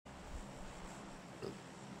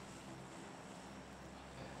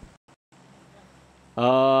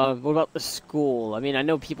What about the school? I mean, I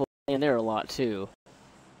know people in there a lot too.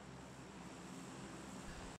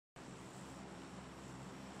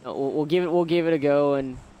 We'll give it a go,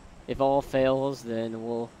 and if all fails, then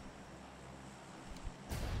we'll.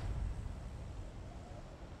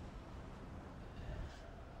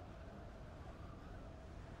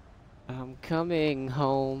 I'm coming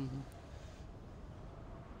home.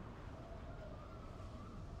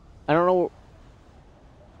 I don't know.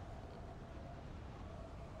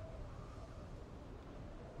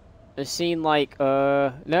 It seemed like,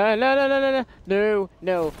 no, no, no, no, no, no, no,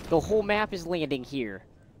 no. The whole map is landing here.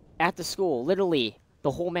 At the school, literally.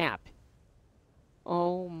 The whole map.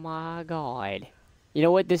 Oh my god. You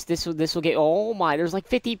know what? This will get, oh my, there's like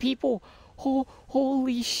 50 people. Oh,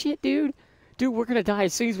 holy shit, dude. Dude, we're gonna die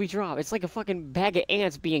as soon as we drop. It's like a fucking bag of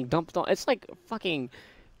ants being dumped on, it's like fucking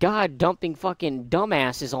God dumping fucking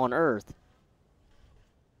dumbasses on Earth.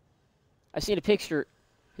 I seen a picture,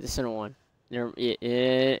 the center one.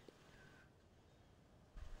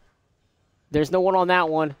 There's no one on that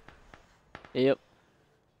one. Yep.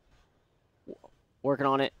 Working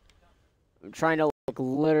on it. I'm trying to like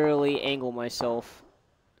literally angle myself.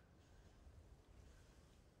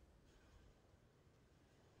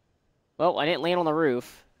 Well, I didn't land on the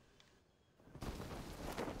roof.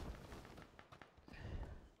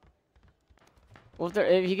 Well,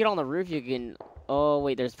 if you get on the roof, you can. Oh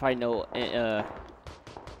wait, there's probably no.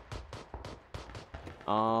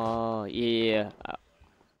 Oh yeah.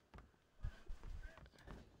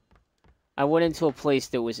 I went into a place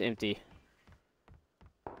that was empty.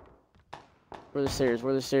 Where are the stairs?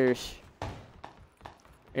 Where are the stairs?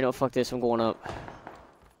 You know, fuck this. I'm going up.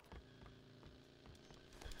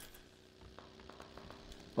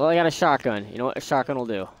 Well, I got a shotgun. You know what? A shotgun will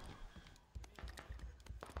do.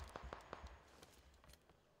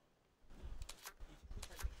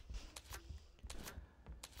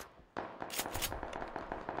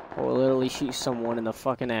 Or literally shoot someone in the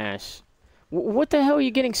fucking ass. What the hell are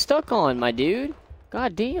you getting stuck on, my dude?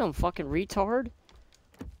 God damn, fucking retard.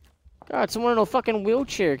 God, someone in a fucking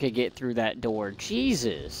wheelchair could get through that door.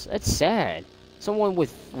 Jesus, that's sad. Someone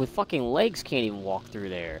with fucking legs can't even walk through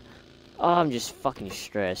there. Oh, I'm just fucking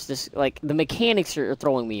stressed. This, like, the mechanics are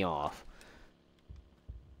throwing me off.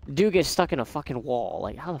 Dude gets stuck in a fucking wall.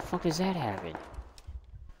 Like, how the fuck does that happen?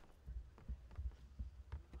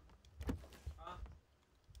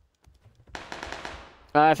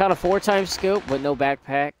 I found a 4x scope, but no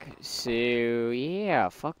backpack. So, yeah,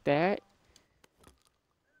 fuck that.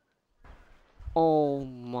 Oh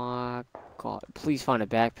my god. Please find a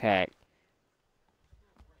backpack.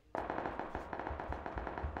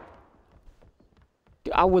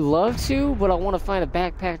 Dude, I would love to, but I want to find a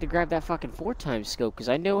backpack to grab that fucking 4x scope, because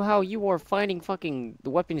I know how you are finding fucking the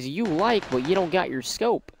weapons you like, but you don't got your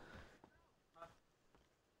scope.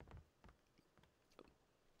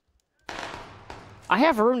 I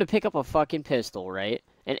have room to pick up a fucking pistol, right?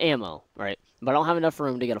 And ammo, right? But I don't have enough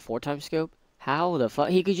room to get a 4x scope. How the fuck?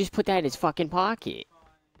 He could just put that in his fucking pocket.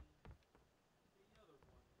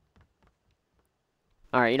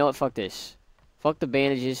 Alright, you know what? Fuck this. Fuck the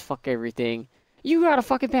bandages. Fuck everything. You got a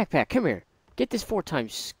fucking backpack. Come here. Get this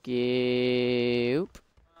 4x scope.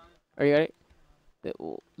 Are you ready?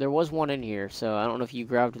 There was one in here, so I don't know if you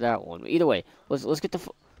grabbed that one. But either way, let's get the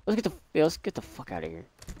fuck out of here.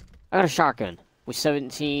 I got a shotgun with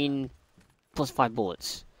 17 plus 5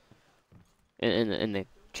 bullets in the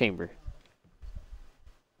chamber.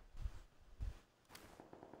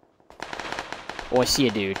 Oh, I see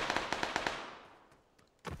a dude.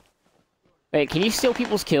 Wait, can you steal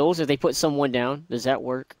people's kills if they put someone down? Does that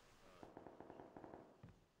work?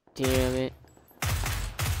 Damn it.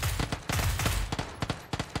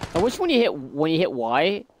 Oh, which one you hit when you hit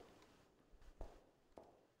Y?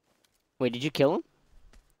 Wait, did you kill him?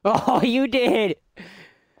 Oh, you did!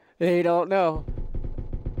 They don't know.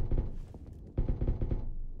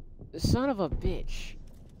 Son of a bitch.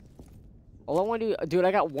 All I want to do... Dude,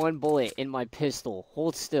 I got one bullet in my pistol.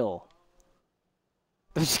 Hold still.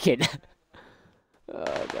 I'm just kidding.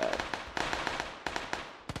 Oh, God.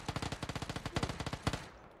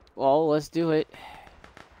 Well, let's do it.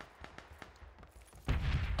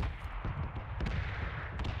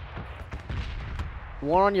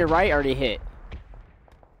 One on your right already hit.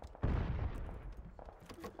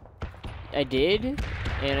 I did,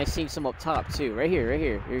 and I seen some up top too. Right here, right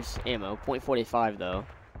here. Here's ammo. .45 though.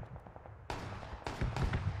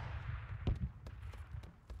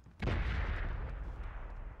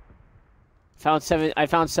 I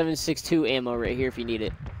found 7.62 ammo right here if you need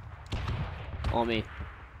it. On me.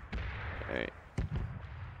 Alright.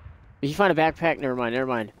 Did you find a backpack? Never mind, never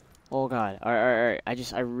mind. Oh god. Alright.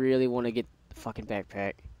 I really want to get fucking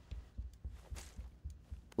backpack.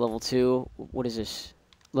 Level 2. What is this?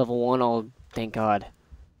 Level 1. Oh, thank God.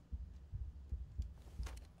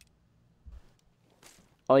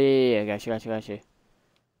 Oh, yeah. Got you.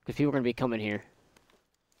 Because people are going to be coming here.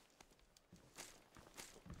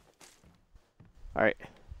 Alright.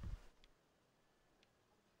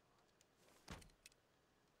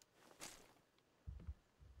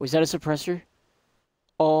 Was that a suppressor?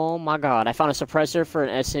 Oh my God. I found a suppressor for an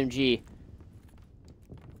SMG.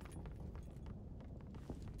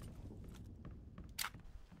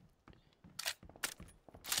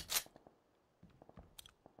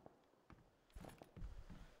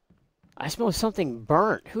 I smell something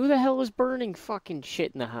burnt. Who the hell is burning fucking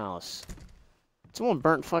shit in the house? Someone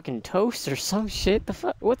burnt fucking toast or some shit?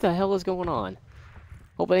 What the hell is going on?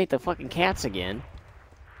 Hope it ain't the fucking cats again.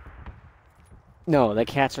 No, the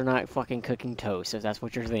cats are not fucking cooking toast, if that's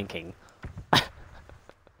what you're thinking.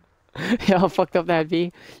 You know how fucked up that'd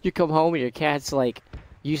be? You come home and your cat's, like,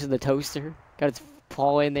 using the toaster, got its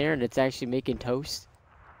paw in there, and it's actually making toast.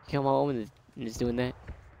 You come home and it's doing that.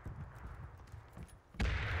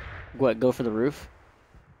 What, go for the roof?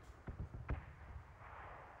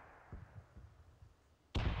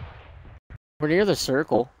 We're near the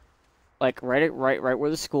circle. Like, right where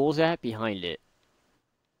the school's at, behind it.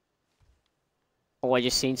 Oh, I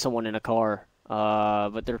just seen someone in a car.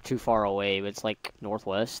 But they're too far away. But it's like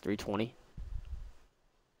northwest, 320.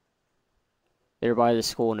 They're by the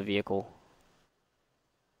school in a vehicle.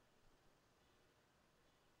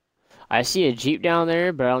 I see a Jeep down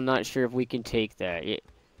there, but I'm not sure if we can take that. Yeah.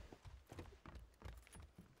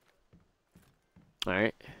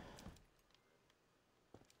 Alright.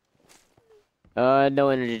 No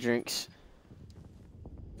energy drinks.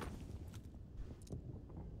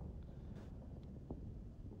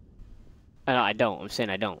 I don't. I'm saying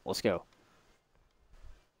I don't. Let's go.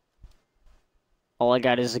 All I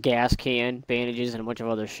got is a gas can, bandages, and a bunch of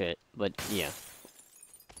other shit. But, yeah.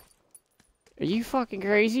 Are you fucking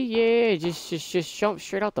crazy? Yeah, just jump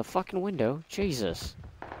straight out the fucking window. Jesus.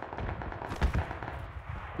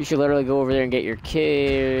 You should literally go over there and get your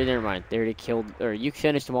kid. Never mind. They already killed, or you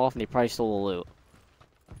finished them off and they probably stole the loot.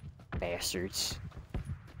 Bastards.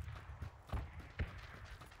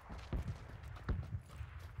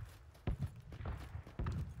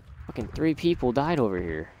 Fucking 3 people died over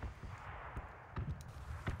here.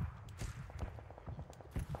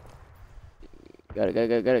 Got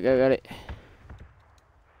it.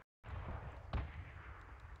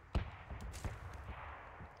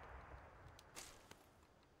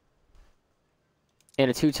 And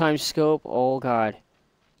a 2x scope. Oh God.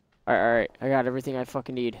 Alright. I got everything I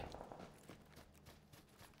fucking need.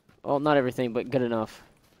 Well, not everything, but good enough.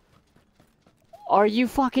 Are you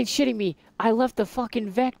fucking shitting me? I left the fucking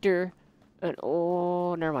vector. And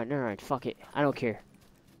oh, never mind. Fuck it. I don't care.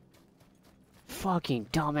 Fucking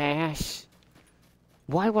dumbass.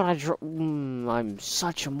 Why would I I'm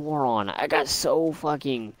such a moron. I got so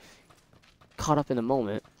fucking caught up in the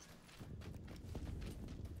moment.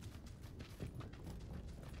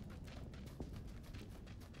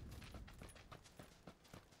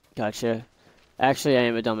 Gotcha. Actually, I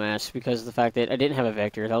am a dumbass because of the fact that I didn't have a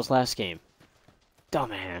vector. That was last game.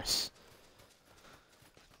 Dumbass.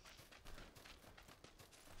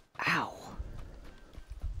 Ow.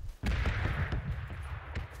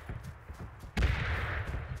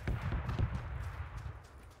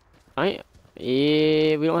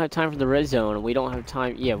 Yeah, we don't have time for the red zone. We don't have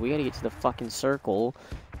time. Yeah, we gotta get to the fucking circle.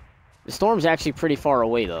 The storm's actually pretty far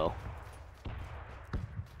away, though.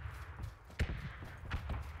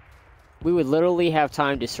 We would literally have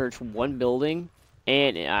time to search one building,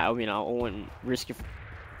 and I mean, I wouldn't risk it.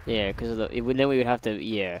 Yeah, because then we would have to.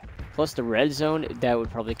 Yeah, plus the red zone, that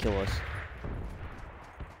would probably kill us.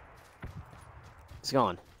 It's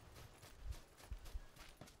gone.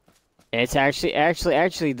 It's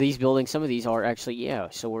actually these buildings. Some of these are actually, yeah.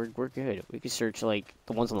 So we're good. We could search like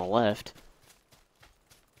the ones on the left.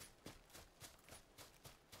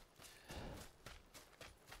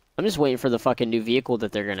 I'm just waiting for the fucking new vehicle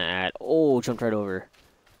that they're gonna add. Oh, jumped right over.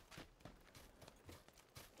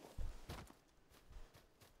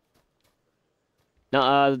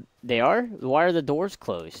 No, they are? Why are the doors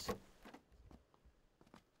closed?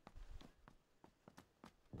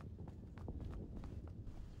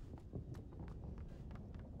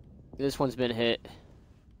 This one's been hit.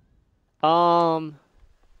 No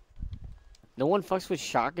one fucks with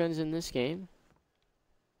shotguns in this game.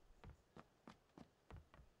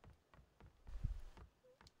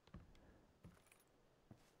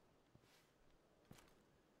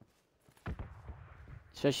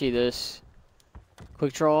 Especially this.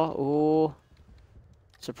 Quick draw. Ooh.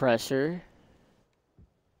 Suppressor.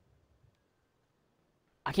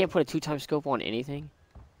 I can't put a 2x scope on anything?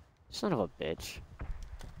 Son of a bitch.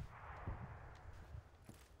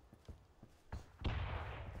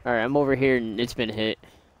 Alright, I'm over here and it's been hit.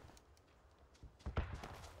 I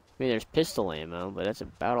mean, there's pistol ammo, but that's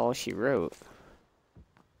about all she wrote.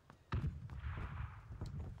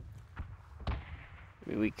 I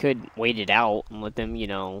mean, we could wait it out and let them, you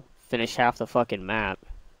know, finish half the fucking map.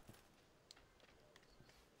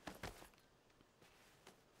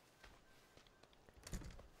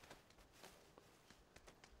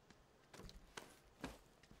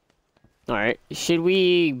 Alright, should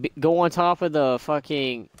we go on top of the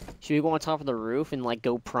fucking... Should we go on top of the roof and, like,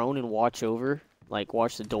 go prone and watch over? Like,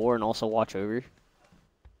 watch the door and also watch over? I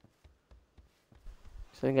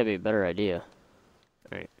think that'd be a better idea.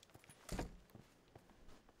 Alright.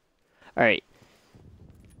 Alright.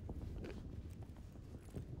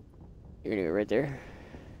 You're gonna go right there.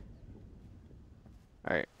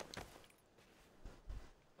 Alright.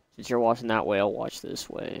 Since you're watching that way, I'll watch this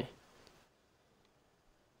way.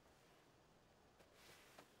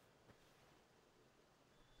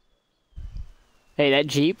 Hey, that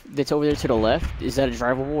Jeep that's over there to the left, is that a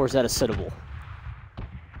drivable or is that a sittable?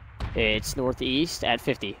 It's northeast at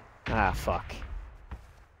 50. Ah, fuck.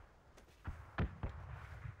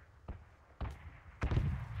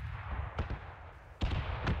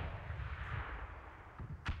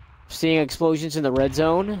 Seeing explosions in the red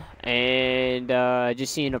zone, and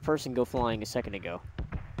just seeing a person go flying a second ago.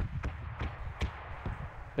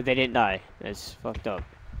 But they didn't die. That's fucked up.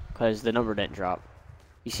 Because the number didn't drop.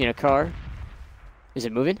 You seen a car? Is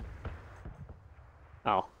it moving?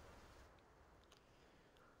 Oh.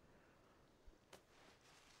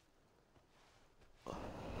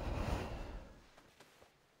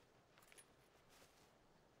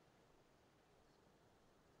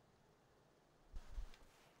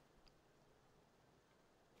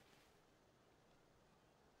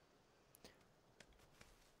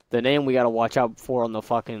 The name we gotta watch out for on the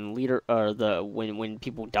fucking leader, or the when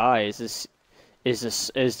people die is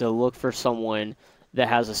to look for someone that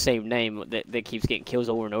has the same name that keeps getting kills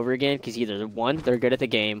over and over again. Because either one, they're good at the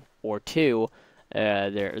game, or two,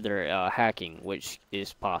 they're hacking, which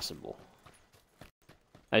is possible.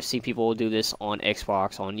 I've seen people do this on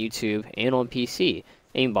Xbox, on YouTube, and on PC,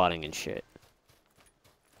 aimbotting and shit.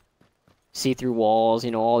 See through walls,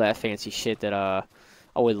 you know, all that fancy shit that I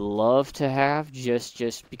would love to have,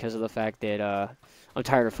 just because of the fact that I'm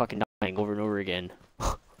tired of fucking dying over and over again.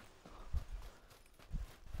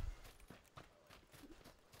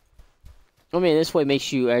 I mean, this way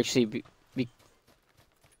makes you actually be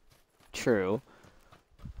true.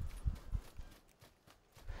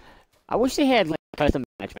 I wish they had like custom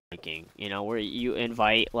matchmaking, you know, where you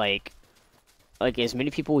invite like as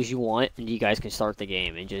many people as you want, and you guys can start the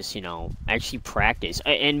game and just, you know, actually practice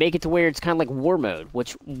and make it to where it's kind of like war mode.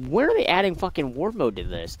 Which, where are they adding fucking war mode to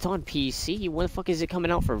this? It's on PC. When the fuck is it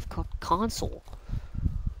coming out for console?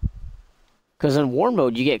 Because in war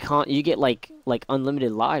mode, you get like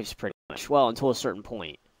unlimited lives pretty much. Well, until a certain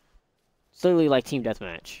point. It's literally like team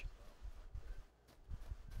deathmatch.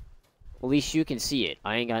 At least you can see it.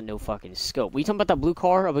 I ain't got no fucking scope. We talking about that blue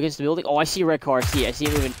car up against the building? Oh, I see a red car. I see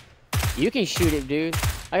it moving. You can shoot it, dude.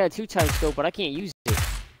 I got a 2x scope, but I can't use it.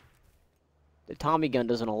 The Tommy gun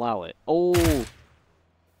doesn't allow it. Oh.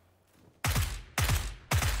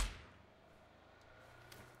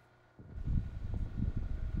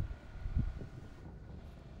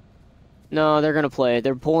 No, they're gonna play.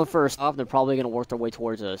 They're pulling for a stop. They're probably gonna work their way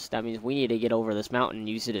towards us. That means we need to get over this mountain and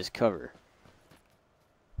use it as cover.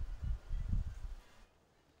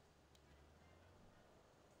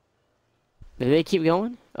 Did they keep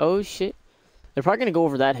going? Oh shit. They're probably gonna go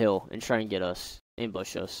over that hill and try and get us,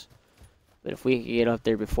 ambush us. But if we can get up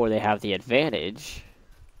there before they have the advantage...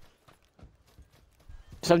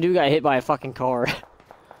 Some dude got hit by a fucking car.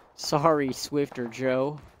 Sorry, Swift or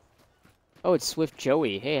Joe. Oh, it's Swift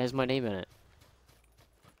Joey. Hey, it has my name in it.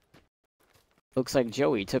 Looks like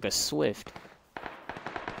Joey took a Swift.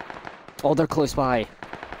 Oh, they're close by.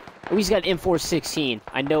 Oh, he's got an M416.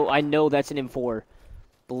 I know that's an M4.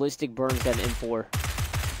 Ballistic Burn's got an M4.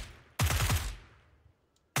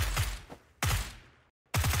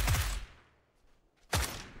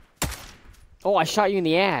 Oh, I shot you in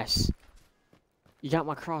the ass. You got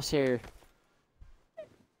my crosshair.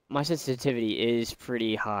 My sensitivity is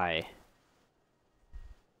pretty high.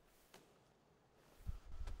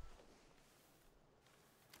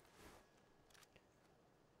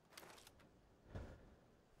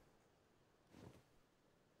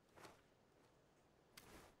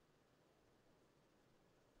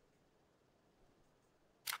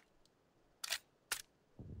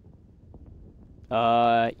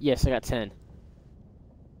 Yes, I got 10.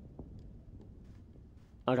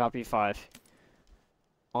 I'll drop you 5.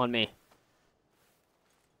 On me.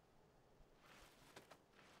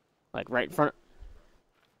 Like right in front.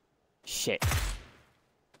 Shit.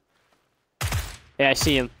 Yeah, I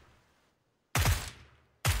see him.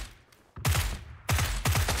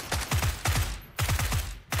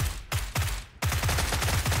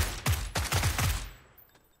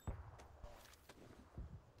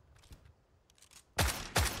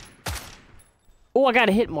 Oh, I got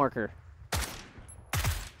a hit marker.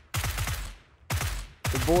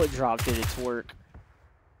 The bullet drop did its work.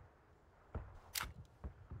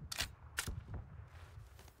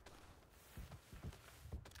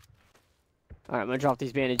 Alright, I'm gonna drop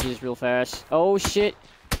these bandages real fast. Oh, shit.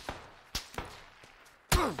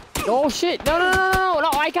 Oh, shit. No, no, no, no, no.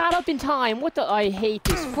 I got up in time. What the? I hate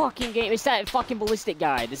this fucking game. It's that fucking ballistic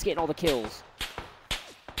guy that's getting all the kills.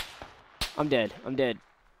 I'm dead. I'm dead.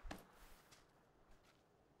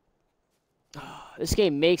 This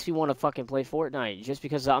game makes me want to fucking play Fortnite just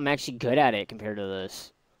because I'm actually good at it compared to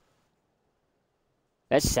this.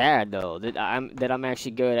 That's sad though that I'm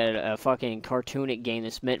actually good at a fucking cartoonic game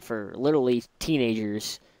that's meant for literally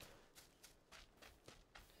teenagers.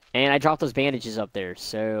 And I dropped those bandages up there,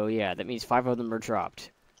 so yeah, that means 5 of them are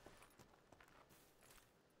dropped.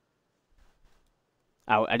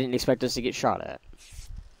 I didn't expect us to get shot at.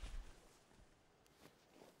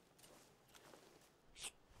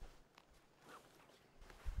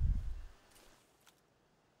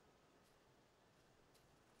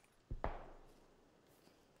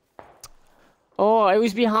 Oh, it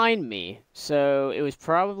was behind me. So it was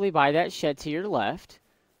probably by that shed to your left.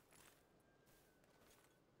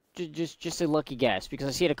 Just a lucky guess, because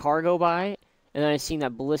I seen a car go by, and then I seen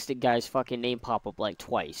that ballistic guy's fucking name pop up like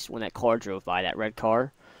twice when that car drove by, that red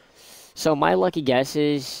car. So my lucky guess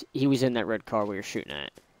is he was in that red car we were shooting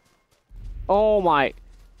at. Oh my.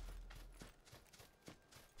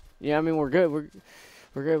 Yeah, I mean we're good.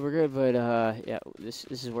 We're good, but yeah, this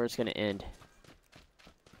is where it's gonna end.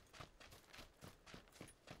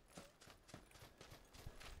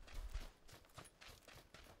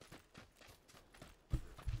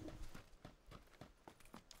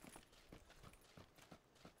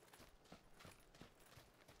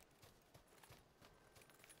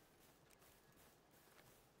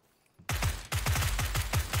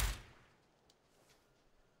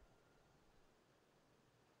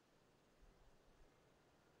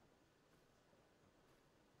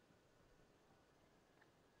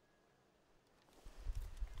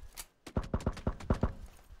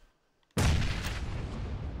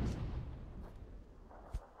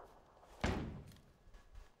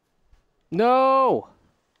 No!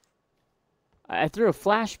 I threw a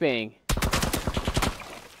flashbang.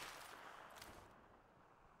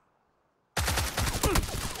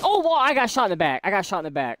 Oh, well, I got shot in the back. I got shot in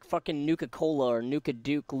the back. Fucking Nuka-Cola or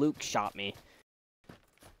Nuka-Duke Luke shot me.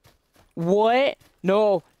 What?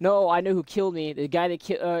 No, no, I know who killed me. The guy that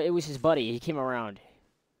killed, it was his buddy. He came around.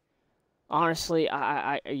 Honestly,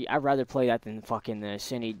 I'd rather play that than fucking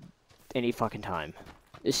this any fucking time.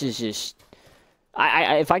 This is just...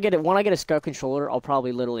 if I get it, when I get a Scout controller, I'll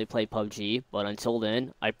probably literally play PUBG. But until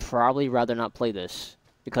then, I'd probably rather not play this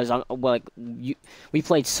because I'm well, like we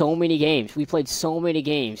played so many games. We played so many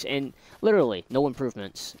games, and literally no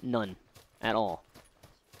improvements, none at all.